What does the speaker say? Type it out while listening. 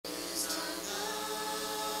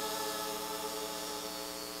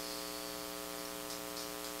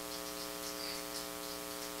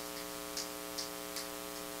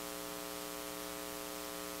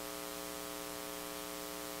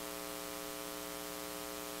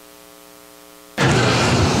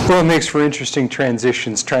Well, it makes for interesting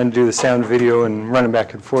transitions, trying to do the sound video and running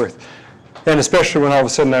back and forth. And especially when all of a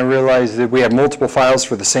sudden I realized that we have multiple files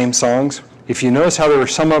for the same songs. If you notice how there were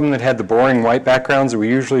some of them that had the boring white backgrounds that we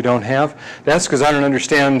usually don't have, that's because I don't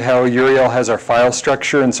understand how Uriel has our file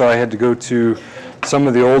structure, and so I had to go to some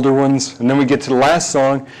of the older ones. And then we get to the last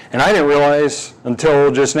song, and I didn't realize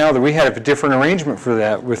until just now that we had a different arrangement for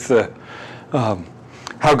that with the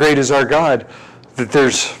How Great Is Our God, that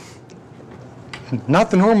there's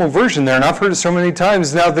not the normal version there, and I've heard it so many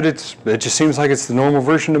times now that it just seems like it's the normal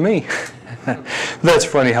version to me. That's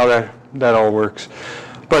funny how that all works.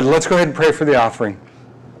 But let's go ahead and pray for the offering.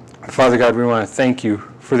 Father God, we want to thank you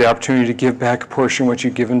for the opportunity to give back a portion of what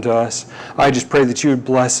you've given to us. I just pray that you would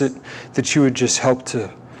bless it, that you would just help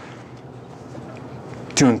to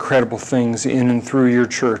do incredible things in and through your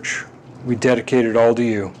church. We dedicate it all to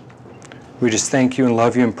you. We just thank you and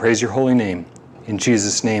love you and praise your holy name. In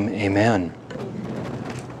Jesus' name, amen.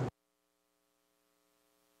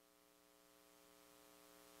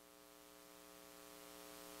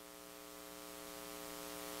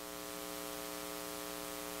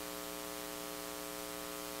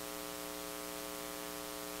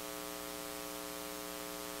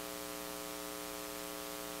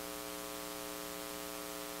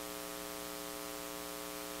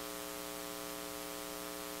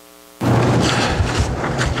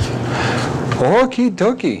 Okie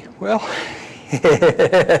dokie. Well,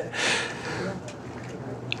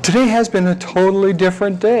 today has been a totally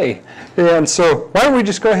different day. And so why don't we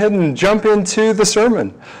just go ahead and jump into the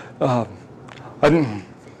sermon.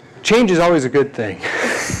 Change is always a good thing.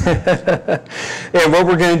 And what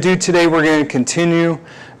we're going to do today, we're going to continue.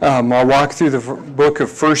 I'll walk through the book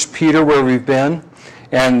of 1 Peter where we've been.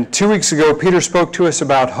 And 2 weeks ago, Peter spoke to us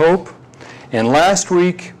about hope. And last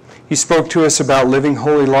week, he spoke to us about living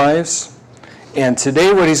holy lives. And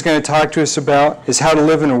today what he's going to talk to us about is how to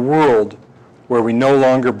live in a world where we no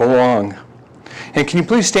longer belong. And can you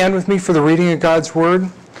please stand with me for the reading of God's Word?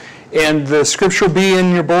 And the scripture will be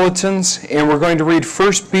in your bulletins, and we're going to read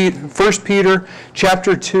 1 Peter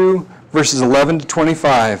chapter 2, verses 11 to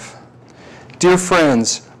 25. Dear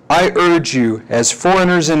friends, I urge you, as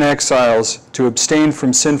foreigners and exiles, to abstain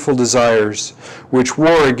from sinful desires, which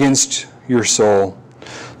war against your soul.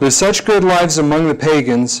 Live such good lives among the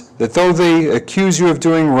pagans, that though they accuse you of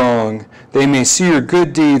doing wrong, they may see your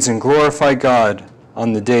good deeds and glorify God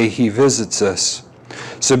on the day he visits us.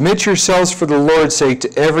 Submit yourselves for the Lord's sake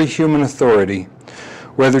to every human authority,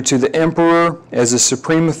 whether to the emperor as a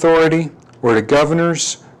supreme authority, or to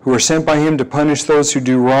governors who are sent by him to punish those who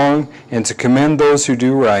do wrong and to commend those who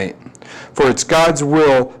do right. For it's God's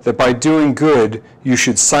will that by doing good you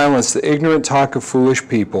should silence the ignorant talk of foolish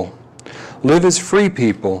people. Live as free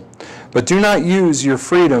people, but do not use your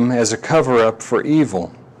freedom as a cover-up for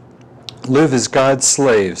evil. Live as God's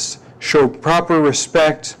slaves. Show proper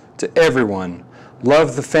respect to everyone.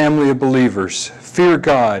 Love the family of believers. Fear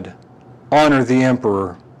God. Honor the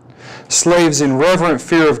emperor. Slaves, in reverent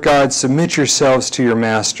fear of God, submit yourselves to your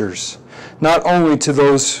masters, not only to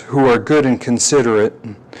those who are good and considerate,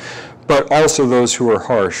 but also those who are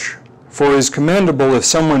harsh. For it is commendable if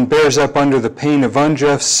someone bears up under the pain of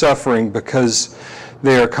unjust suffering because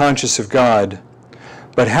they are conscious of God.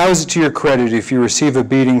 But how is it to your credit if you receive a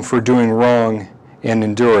beating for doing wrong and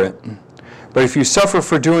endure it? But if you suffer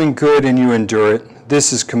for doing good and you endure it,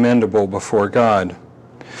 this is commendable before God.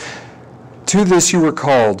 To this you were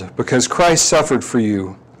called, because Christ suffered for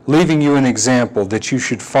you, leaving you an example that you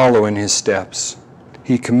should follow in his steps.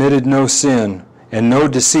 He committed no sin, and no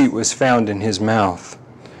deceit was found in his mouth.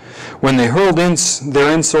 When they hurled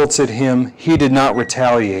their insults at him, he did not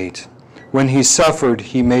retaliate. When he suffered,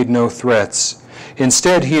 he made no threats.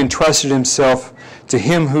 Instead, he entrusted himself to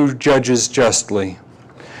him who judges justly.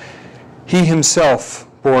 He himself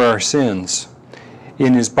bore our sins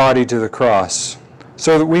in his body to the cross,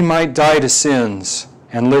 so that we might die to sins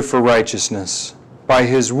and live for righteousness. By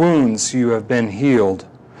his wounds you have been healed.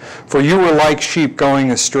 For you were like sheep going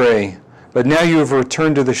astray, but now you have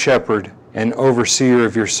returned to the shepherd and overseer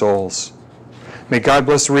of your souls. May God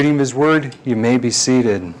bless the reading of his word. You may be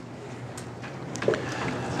seated.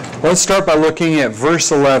 Let's start by looking at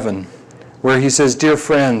verse 11, where he says, Dear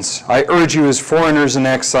friends, I urge you as foreigners and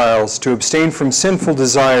exiles to abstain from sinful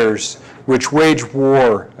desires which wage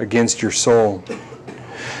war against your soul.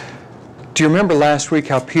 Do you remember last week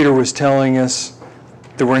how Peter was telling us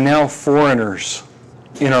that we're now foreigners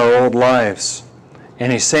in our old lives?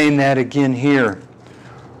 And he's saying that again here.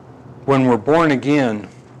 When we're born again,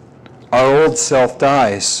 our old self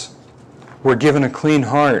dies. We're given a clean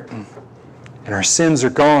heart, and our sins are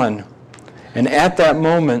gone. And at that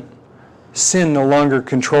moment, sin no longer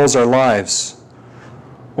controls our lives.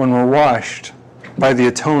 when we're washed by the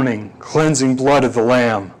atoning, cleansing blood of the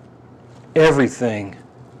Lamb, everything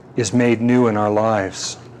is made new in our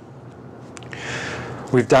lives.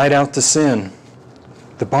 We've died out to sin.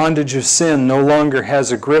 The bondage of sin no longer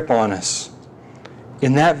has a grip on us.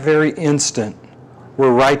 In that very instant,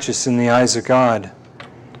 we're righteous in the eyes of God,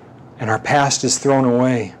 and our past is thrown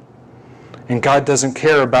away. And God doesn't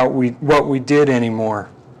care about what we did anymore.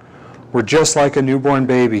 We're just like a newborn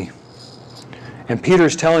baby. And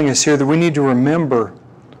Peter's telling us here that we need to remember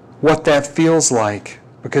what that feels like,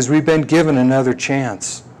 because we've been given another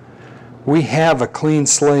chance. We have a clean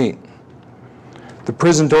slate. The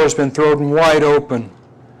prison door's been thrown wide open,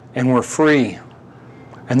 and we're free.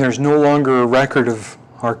 And there's no longer a record of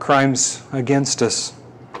our crimes against us.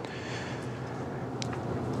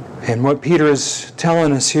 And what Peter is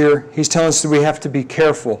telling us here, he's telling us that we have to be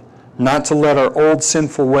careful not to let our old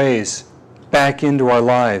sinful ways back into our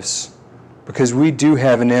lives, because we do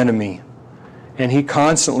have an enemy, and he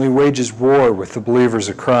constantly wages war with the believers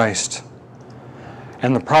of Christ.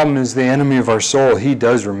 And the problem is the enemy of our soul, he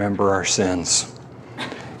does remember our sins.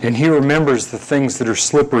 And he remembers the things that are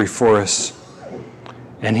slippery for us.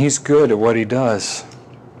 And he's good at what he does.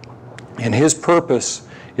 And his purpose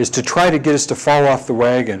is to try to get us to fall off the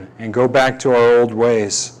wagon and go back to our old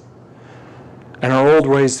ways. And our old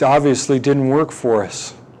ways obviously didn't work for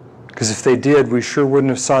us, because if they did, we sure wouldn't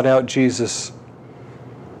have sought out Jesus.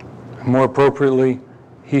 More appropriately,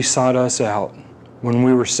 he sought us out when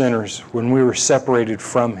we were sinners, when we were separated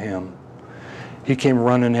from him. He came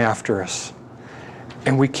running after us.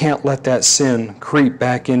 And we can't let that sin creep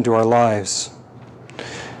back into our lives.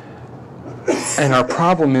 And our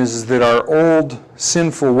problem is that our old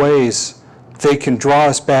sinful ways, they can draw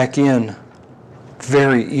us back in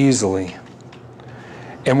very easily.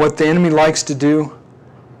 And what the enemy likes to do,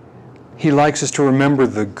 he likes us to remember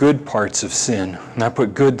the good parts of sin. And I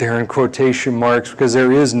put good there in quotation marks because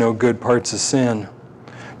there is no good parts of sin.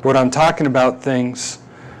 But what I'm talking about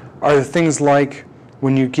are the things like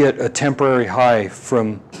when you get a temporary high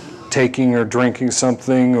from taking or drinking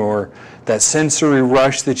something, or that sensory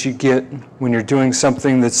rush that you get when you're doing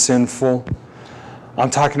something that's sinful. I'm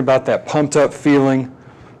talking about that pumped up feeling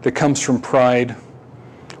that comes from pride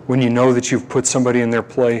when you know that you've put somebody in their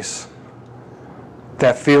place.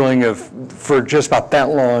 That feeling of, for just about that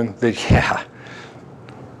long, that yeah,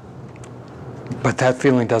 but that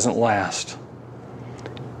feeling doesn't last.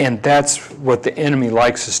 And that's what the enemy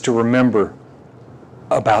likes us to remember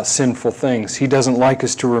about sinful things. He doesn't like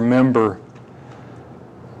us to remember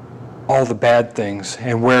all the bad things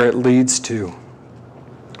and where it leads to.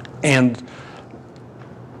 And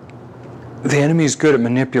the enemy is good at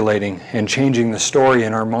manipulating and changing the story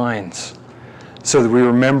in our minds so that we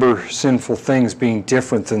remember sinful things being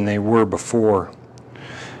different than they were before.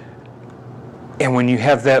 And when you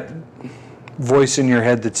have that voice in your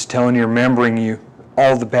head that's telling you, remembering you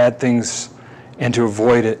all the bad things and to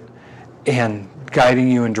avoid it, and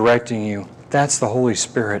guiding you and directing you, that's the Holy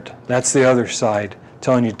Spirit. That's the other side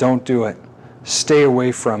telling you, don't do it. Stay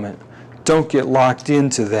away from it. Don't get locked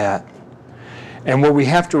into that. And what we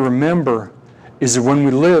have to remember is that when we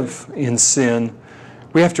live in sin,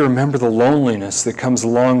 we have to remember the loneliness that comes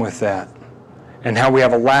along with that, and how we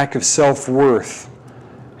have a lack of self-worth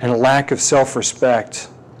and a lack of self-respect,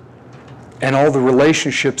 and all the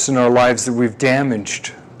relationships in our lives that we've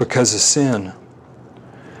damaged because of sin.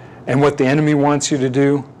 And what the enemy wants you to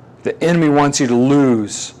do, the enemy wants you to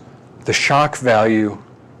lose the shock value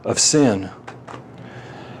of sin.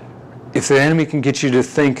 If the enemy can get you to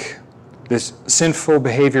think this sinful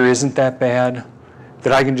behavior isn't that bad,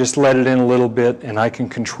 that I can just let it in a little bit and I can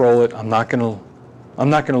control it, I'm not going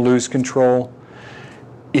to lose control.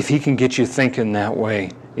 If he can get you thinking that way,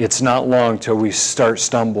 it's not long till we start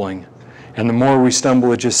stumbling. And the more we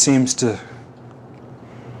stumble, it just seems to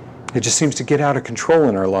get out of control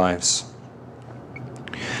in our lives.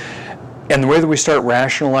 And the way that we start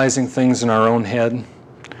rationalizing things in our own head,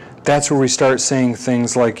 that's where we start saying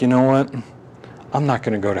things like, you know what? I'm not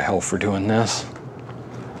going to go to hell for doing this.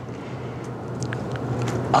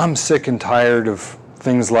 I'm sick and tired of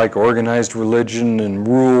things like organized religion and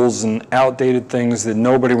rules and outdated things that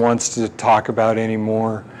nobody wants to talk about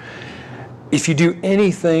anymore. If you do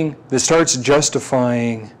anything that starts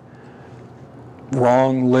justifying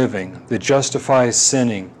wrong living, that justifies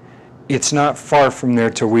sinning, it's not far from there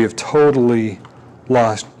till we have totally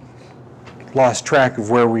lost track of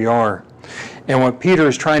where we are. And what Peter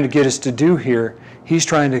is trying to get us to do here, he's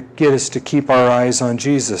trying to get us to keep our eyes on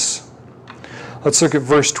Jesus. Let's look at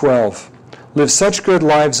verse 12. Live such good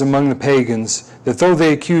lives among the pagans that though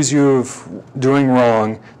they accuse you of doing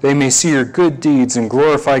wrong, they may see your good deeds and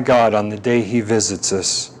glorify God on the day he visits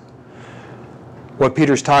us. What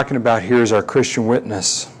Peter's talking about here is our Christian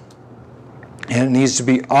witness. And it needs to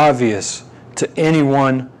be obvious to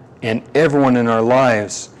anyone and everyone in our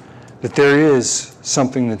lives that there is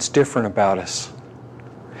something that's different about us.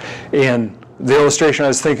 And the illustration I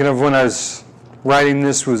was thinking of when I was writing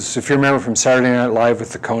this was, if you remember from Saturday Night Live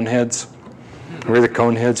with the Coneheads, we're the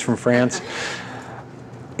Coneheads from France.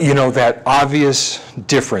 You know, that obvious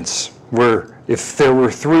difference where if there were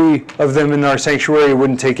 3 of them in our sanctuary, it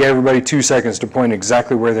wouldn't take everybody 2 seconds to point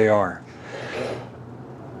exactly where they are.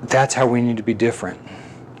 That's how we need to be different.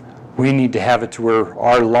 We need to have it to where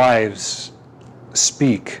our lives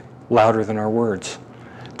speak louder than our words.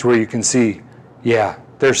 To where you can see, yeah,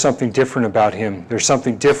 there's something different about him. There's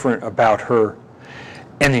something different about her.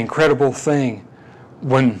 And the incredible thing,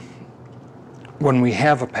 when we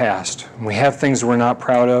have a past, and we have things we're not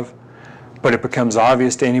proud of, but it becomes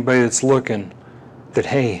obvious to anybody that's looking that,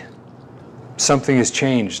 hey, something has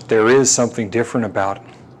changed. There is something different about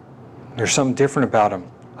him. There's something different about him.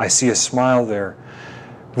 I see a smile there.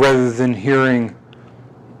 Rather than hearing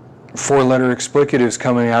 4-letter explicatives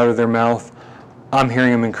coming out of their mouth, I'm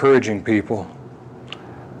hearing them encouraging people.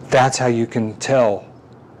 That's how you can tell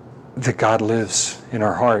that God lives in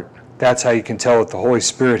our heart. That's how you can tell that the Holy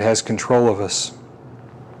Spirit has control of us.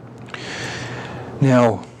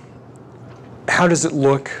 Now, how does it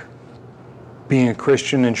look being a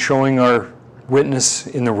Christian and showing our witness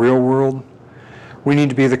in the real world? We need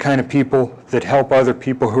to be the kind of people that help other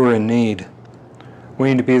people who are in need. We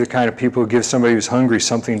need to be the kind of people who give somebody who's hungry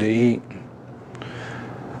something to eat.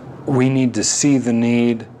 We need to see the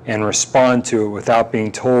need and respond to it without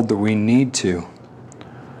being told that we need to.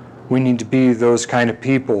 We need to be those kind of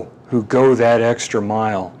people who go that extra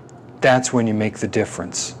mile. That's when you make the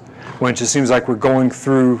difference. When it just seems like we're going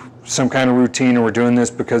through some kind of routine or we're doing this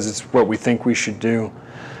because it's what we think we should do,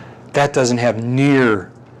 that doesn't have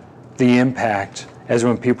near the impact as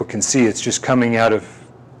when people can see it's just coming out of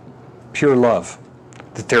pure love,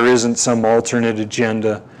 that there isn't some alternate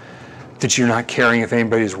agenda, that you're not caring if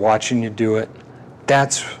anybody's watching you do it.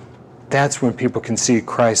 That's when people can see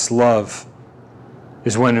Christ's love,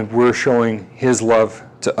 is when we're showing his love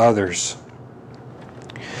to others.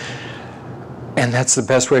 And that's the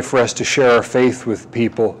best way for us to share our faith with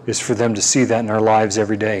people, is for them to see that in our lives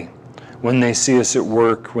every day. When they see us at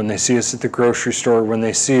work, when they see us at the grocery store, when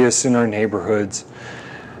they see us in our neighborhoods,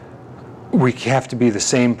 we have to be the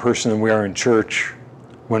same person that we are in church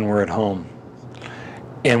when we're at home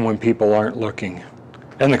and when people aren't looking.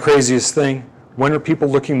 And the craziest thing, when are people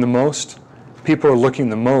looking the most? People are looking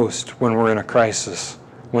the most when we're in a crisis,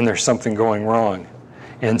 when there's something going wrong.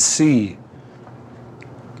 And see,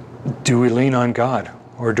 do we lean on God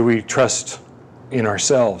or do we trust in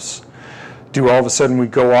ourselves? Do all of a sudden we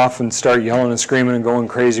go off and start yelling and screaming and going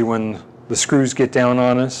crazy when the screws get down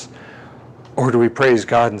on us? Or do we praise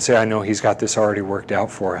God and say, I know he's got this already worked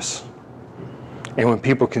out for us? And when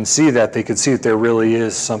people can see that, they can see that there really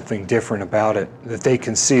is something different about it, that they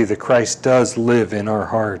can see that Christ does live in our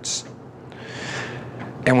hearts.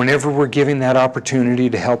 And whenever we're giving that opportunity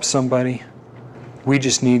to help somebody, we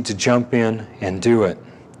just need to jump in and do it.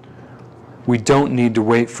 We don't need to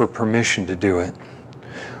wait for permission to do it.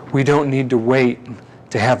 We don't need to wait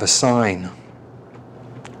to have a sign.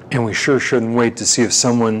 And we sure shouldn't wait to see if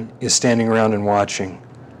someone is standing around and watching.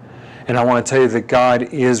 And I want to tell you that God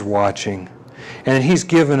is watching. And he's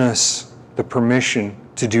given us the permission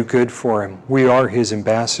to do good for him. We are his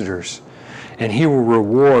ambassadors. And he will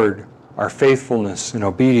reward our faithfulness and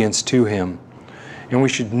obedience to him. And we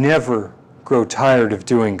should never grow tired of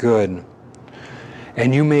doing good.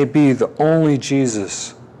 And you may be the only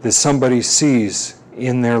Jesus that somebody sees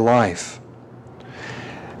in their life.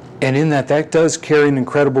 And in that does carry an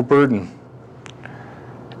incredible burden.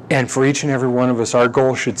 And for each and every one of us, our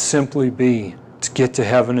goal should simply be to get to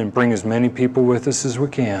heaven and bring as many people with us as we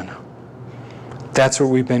can. That's what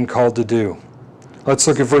we've been called to do. Let's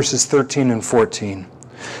look at verses 13 and 14.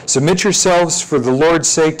 Submit yourselves for the Lord's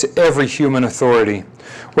sake to every human authority,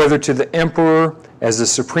 whether to the emperor as the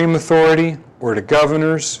supreme authority or to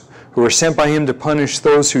governors who are sent by him to punish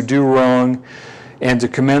those who do wrong and to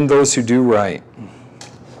commend those who do right.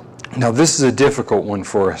 Now this is a difficult one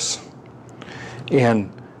for us.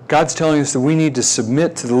 And God's telling us that we need to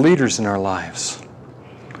submit to the leaders in our lives.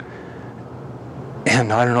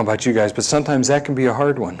 And I don't know about you guys, but sometimes that can be a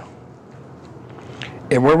hard one.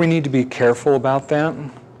 And where we need to be careful about that,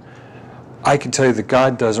 I can tell you that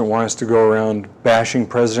God doesn't want us to go around bashing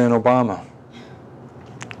President Obama.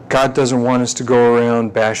 God doesn't want us to go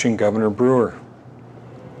around bashing Governor Brewer.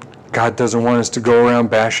 God doesn't want us to go around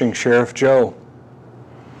bashing Sheriff Joe.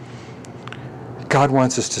 God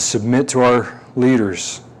wants us to submit to our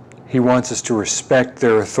leaders. He wants us to respect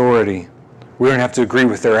their authority. We don't have to agree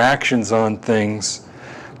with their actions on things,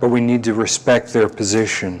 but we need to respect their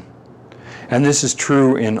position. And this is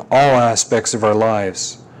true in all aspects of our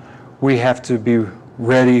lives. We have to be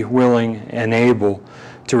ready, willing, and able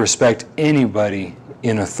to respect anybody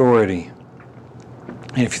in authority.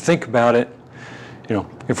 And if you think about it,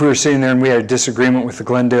 if we were sitting there and we had a disagreement with the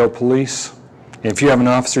Glendale police, and if you have an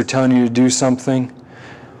officer telling you to do something,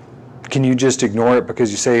 can you just ignore it because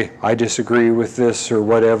you say, I disagree with this or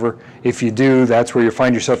whatever? If you do, that's where you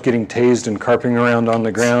find yourself getting tased and carping around on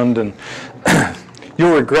the ground, and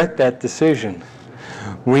you'll regret that decision.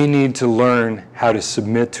 We need to learn how to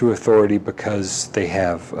submit to authority because they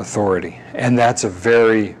have authority. And that's a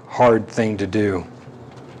very hard thing to do.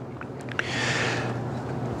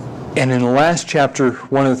 And in the last chapter,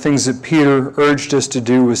 one of the things that Peter urged us to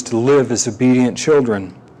do was to live as obedient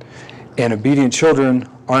children. And obedient children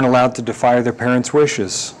aren't allowed to defy their parents'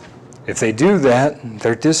 wishes. If they do that,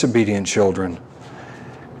 they're disobedient children.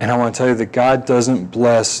 And I want to tell you that God doesn't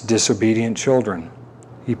bless disobedient children.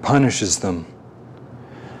 He punishes them.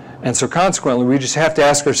 And so consequently, we just have to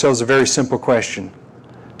ask ourselves a very simple question.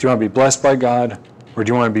 Do you want to be blessed by God, or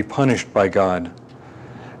do you want to be punished by God?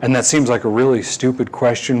 And that seems like a really stupid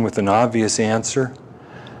question with an obvious answer.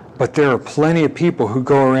 But there are plenty of people who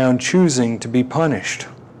go around choosing to be punished.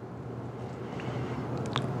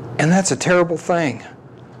 And that's a terrible thing.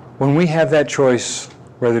 When we have that choice,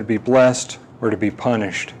 whether to be blessed or to be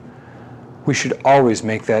punished, we should always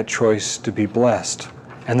make that choice to be blessed.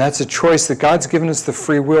 And that's a choice that God's given us the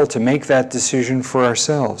free will to make that decision for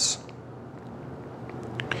ourselves.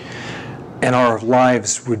 And our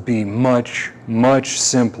lives would be much, much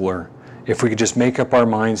simpler if we could just make up our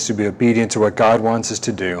minds to be obedient to what God wants us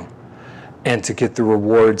to do and to get the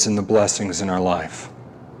rewards and the blessings in our life.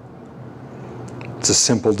 It's a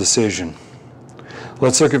simple decision.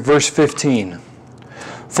 Let's look at verse 15.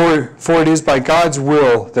 For it is by God's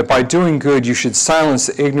will that by doing good you should silence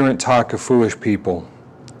the ignorant talk of foolish people.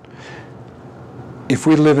 If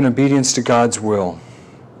we live in obedience to God's will,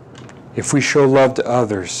 if we show love to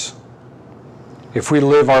others, if we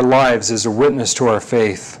live our lives as a witness to our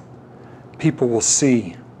faith, people will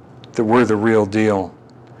see that we're the real deal.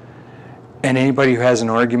 And anybody who has an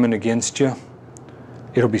argument against you,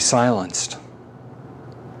 it'll be silenced.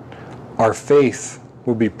 Our faith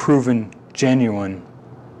will be proven genuine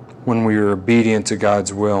when we are obedient to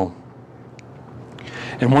God's will.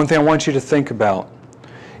 And one thing I want you to think about,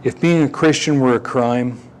 if being a Christian were a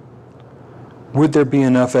crime, would there be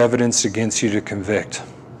enough evidence against you to convict?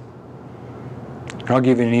 I'll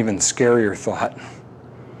give you an even scarier thought.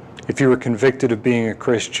 If you were convicted of being a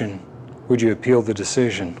Christian, would you appeal the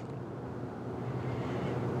decision?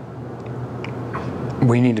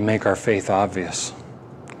 We need to make our faith obvious.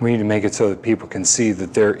 We need to make it so that people can see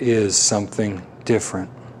that there is something different.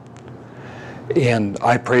 And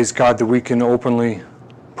I praise God that we can openly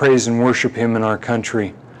praise and worship Him in our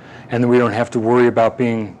country, and that we don't have to worry about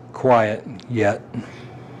being quiet yet.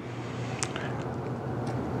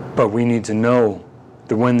 But we need to know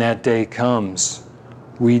that when that day comes,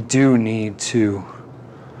 we do need to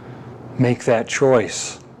make that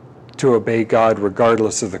choice to obey God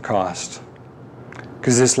regardless of the cost.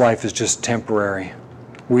 Because this life is just temporary.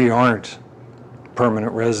 We aren't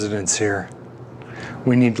permanent residents here.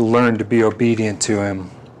 We need to learn to be obedient to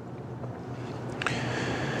Him.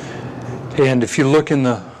 And if you look in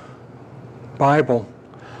the Bible,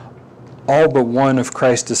 all but one of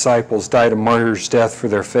Christ's disciples died a martyr's death for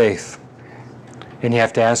their faith. And you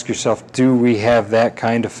have to ask yourself, do we have that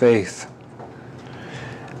kind of faith?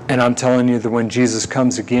 And I'm telling you that when Jesus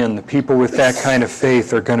comes again, the people with that kind of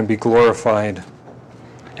faith are going to be glorified.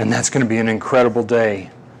 And that's going to be an incredible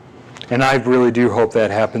day. And I really do hope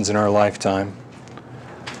that happens in our lifetime.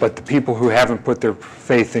 But the people who haven't put their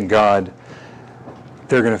faith in God,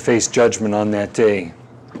 they're going to face judgment on that day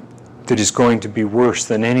that is going to be worse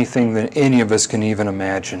than anything that any of us can even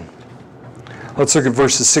imagine. Let's look at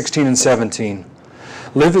verses 16 and 17.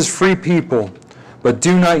 Live as free people, but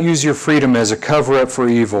do not use your freedom as a cover-up for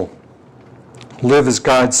evil. Live as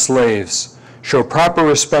God's slaves. Show proper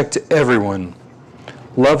respect to everyone.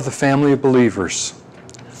 Love the family of believers.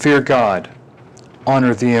 Fear God.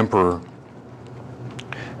 Honor the emperor.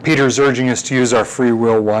 Peter is urging us to use our free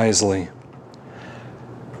will wisely.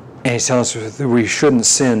 And he's telling us that we shouldn't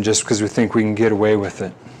sin just because we think we can get away with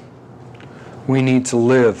it. We need to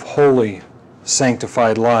live holy,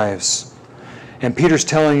 sanctified lives. And Peter's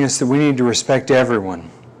telling us that we need to respect everyone.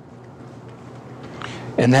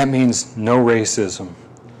 And that means no racism,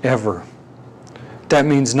 ever. That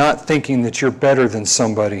means not thinking that you're better than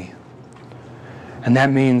somebody. And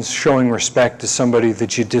that means showing respect to somebody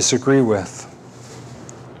that you disagree with.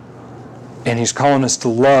 And he's calling us to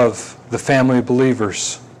love the family of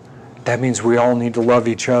believers. That means we all need to love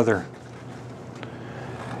each other.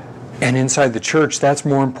 And inside the church, that's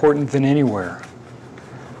more important than anywhere.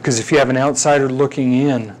 Because if you have an outsider looking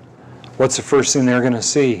in, what's the first thing they're going to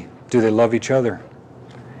see? Do they love each other?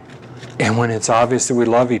 And when it's obvious that we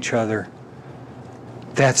love each other,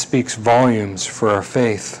 that speaks volumes for our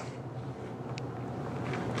faith.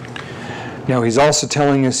 Now, he's also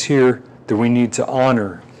telling us here that we need to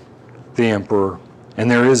honor the emperor. And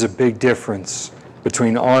there is a big difference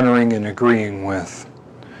between honoring and agreeing with.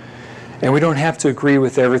 And we don't have to agree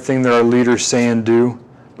with everything that our leaders say and do,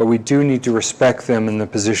 but we do need to respect them in the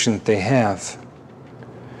position that they have.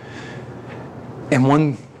 And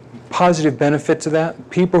one positive benefit to that,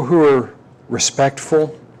 people who are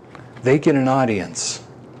respectful, they get an audience.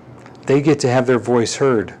 They get to have their voice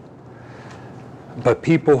heard. But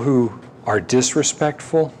people who are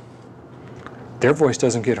disrespectful, their voice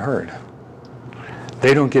doesn't get heard.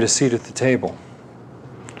 They don't get a seat at the table.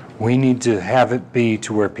 We need to have it be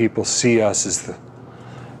to where people see us as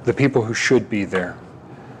the people who should be there.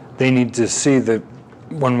 They need to see that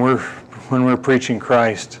when we're preaching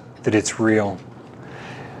Christ, that it's real.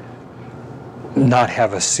 Not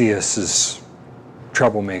have us see us as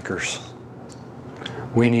troublemakers.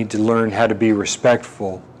 We need to learn how to be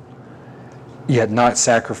respectful, yet not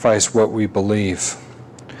sacrifice what we believe.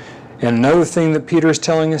 And another thing that Peter is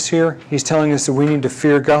telling us here, he's telling us that we need to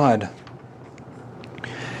fear God.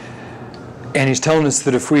 And he's telling us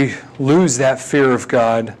that if we lose that fear of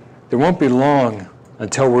God, there won't be long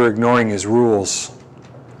until we're ignoring his rules.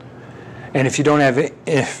 And if you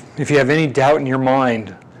have any doubt in your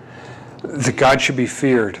mind that God should be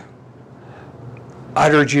feared,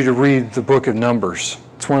 I'd urge you to read the book of Numbers.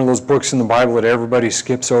 It's one of those books in the Bible that everybody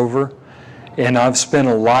skips over, and I've spent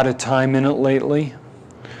a lot of time in it lately.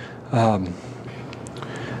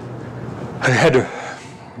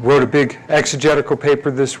 Wrote a big exegetical paper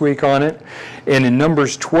this week on it, and in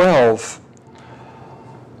Numbers 12,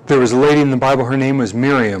 there was a lady in the Bible, her name was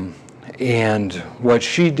Miriam, and what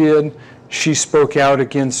she did, she spoke out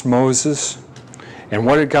against Moses, and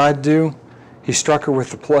what did God do? He struck her with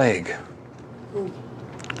the plague.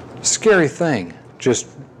 Scary thing, just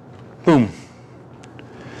boom.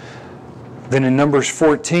 Then in Numbers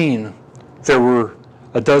 14, there were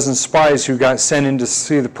a dozen spies who got sent in to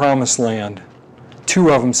see the promised land.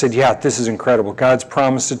 2 of them said, yeah, this is incredible. God's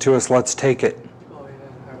promised it to us. Let's take it. Oh,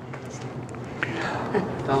 yeah.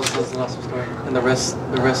 That was the last story. And the rest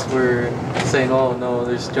were saying, oh, no,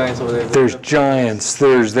 there's giants over there. There's giants.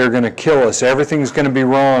 They're going to kill us. Everything's going to be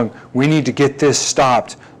wrong. We need to get this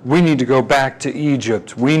stopped. We need to go back to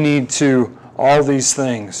Egypt. We need to, all these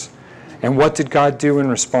things. And what did God do in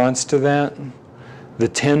response to that? The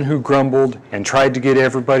 10 who grumbled and tried to get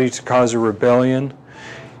everybody to cause a rebellion,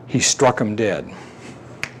 he struck them dead.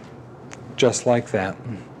 Just like that.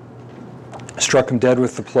 Struck them dead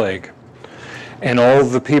with the plague. And all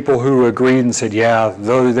of the people who agreed and said, yeah,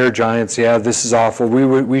 though they're giants, yeah, this is awful.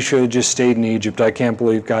 We should have just stayed in Egypt. I can't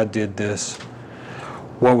believe God did this.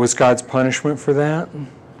 What was God's punishment for that?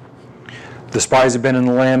 The spies had been in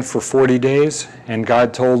the land for 40 days, and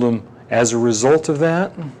God told them, as a result of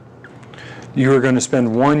that, you are going to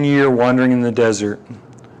spend 1 year wandering in the desert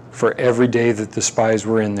for every day that the spies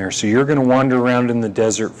were in there. So you're going to wander around in the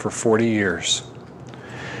desert for 40 years.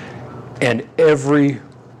 And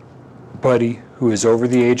everybody who is over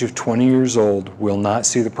the age of 20 years old will not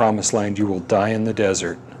see the promised land. You will die in the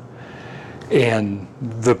desert. And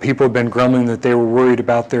the people have been grumbling that they were worried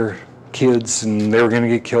about their kids and they were going to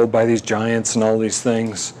get killed by these giants and all these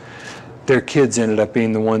things. Their kids ended up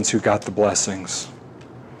being the ones who got the blessings.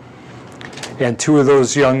 And 2 of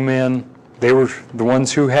those young men, they were the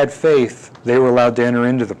ones who had faith. They were allowed to enter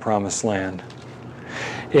into the promised land.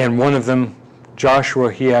 And one of them,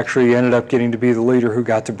 Joshua, he actually ended up getting to be the leader who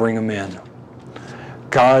got to bring them in.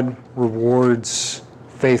 God rewards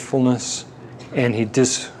faithfulness, and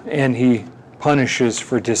he punishes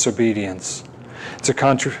for disobedience.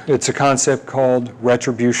 It's a concept called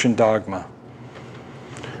retribution dogma.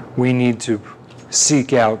 We need to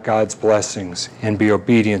seek out God's blessings and be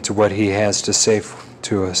obedient to what he has to say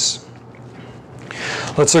to us.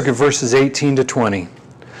 Let's look at verses 18 to 20.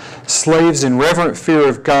 Slaves, in reverent fear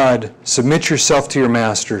of God, submit yourself to your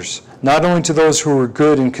masters, not only to those who are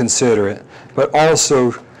good and considerate, but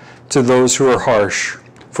also to those who are harsh.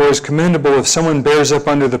 For it is commendable if someone bears up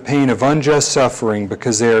under the pain of unjust suffering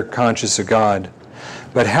because they are conscious of God.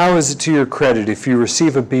 But how is it to your credit if you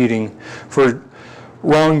receive a beating for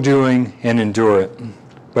wrongdoing and endure it.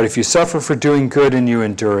 But if you suffer for doing good and you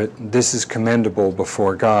endure it, this is commendable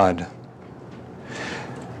before God.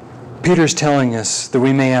 Peter's telling us that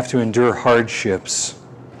we may have to endure hardships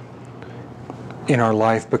in our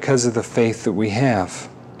life because of the faith that we have.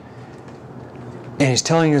 And he's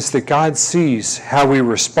telling us that God sees how we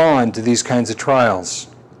respond to these kinds of trials.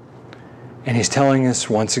 And he's telling us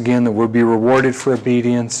once again that we'll be rewarded for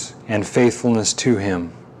obedience and faithfulness to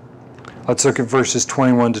him. Let's look at verses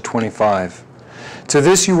 21 to 25. To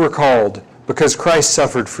this you were called, because Christ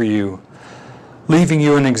suffered for you, leaving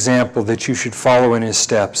you an example that you should follow in his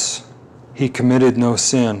steps. He committed no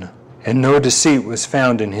sin, and no deceit was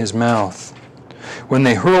found in his mouth. When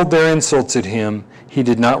they hurled their insults at him, he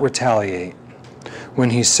did not retaliate.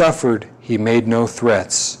 When he suffered, he made no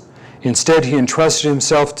threats. Instead, he entrusted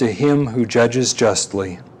himself to him who judges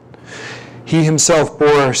justly. He himself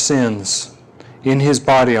bore our sins in his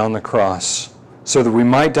body on the cross, so that we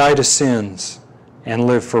might die to sins and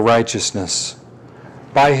live for righteousness.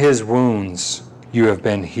 By his wounds you have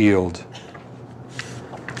been healed.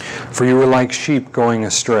 For you were like sheep going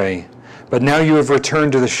astray, but now you have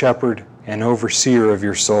returned to the shepherd and overseer of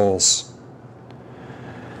your souls.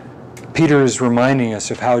 Peter is reminding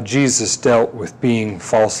us of how Jesus dealt with being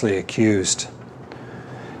falsely accused.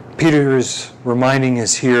 Peter is reminding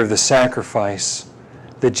us here of the sacrifice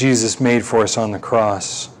that Jesus made for us on the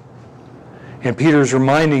cross. And Peter is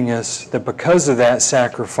reminding us that because of that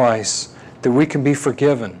sacrifice, that we can be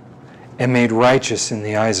forgiven and made righteous in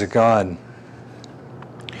the eyes of God.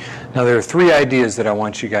 Now, there are three ideas that I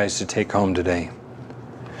want you guys to take home today.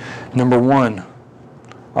 Number one,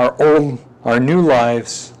 our new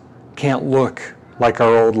lives can't look like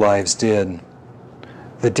our old lives did.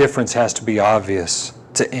 The difference has to be obvious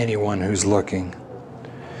to anyone who's looking.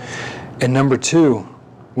 And number two,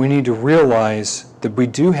 we need to realize that we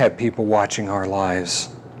do have people watching our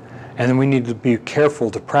lives, and then we need to be careful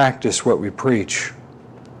to practice what we preach.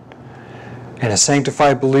 And a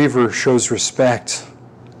sanctified believer shows respect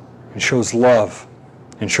and shows love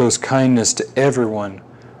and shows kindness to everyone,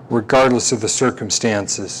 regardless of the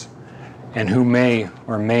circumstances, and who may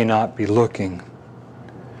or may not be looking.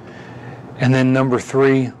 And then number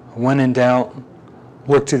three, when in doubt,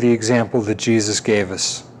 look to the example that Jesus gave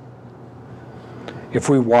us. If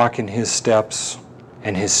we walk in his steps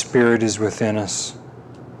and his Spirit is within us,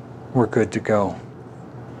 we're good to go.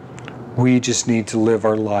 We just need to live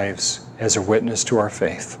our lives as a witness to our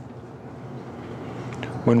faith.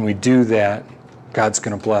 When we do that, God's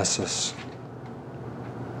going to bless us.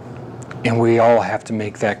 And we all have to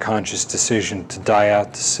make that conscious decision to die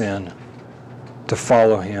out to sin, to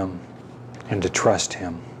follow him, and to trust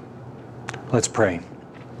him. Let's pray.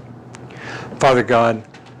 Father God,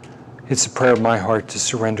 it's a prayer of my heart to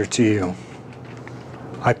surrender to you.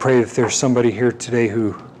 I pray that there's somebody here today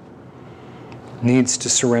who needs to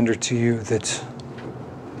surrender to you, that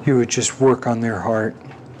you would just work on their heart.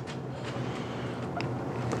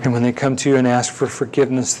 And when they come to you and ask for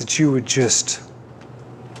forgiveness, that you would just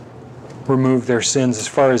remove their sins as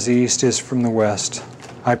far as the east is from the west.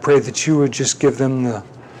 I pray that you would just give them the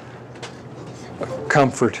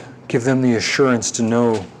comfort, give them the assurance to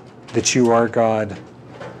know that you are God,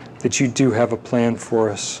 that you do have a plan for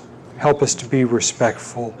us. Help us to be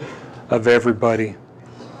respectful of everybody.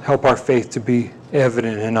 Help our faith to be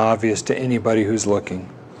evident and obvious to anybody who's looking.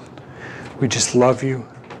 We just love you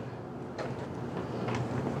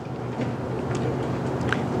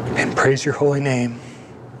and praise your holy name.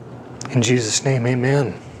 In Jesus' name,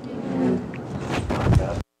 amen.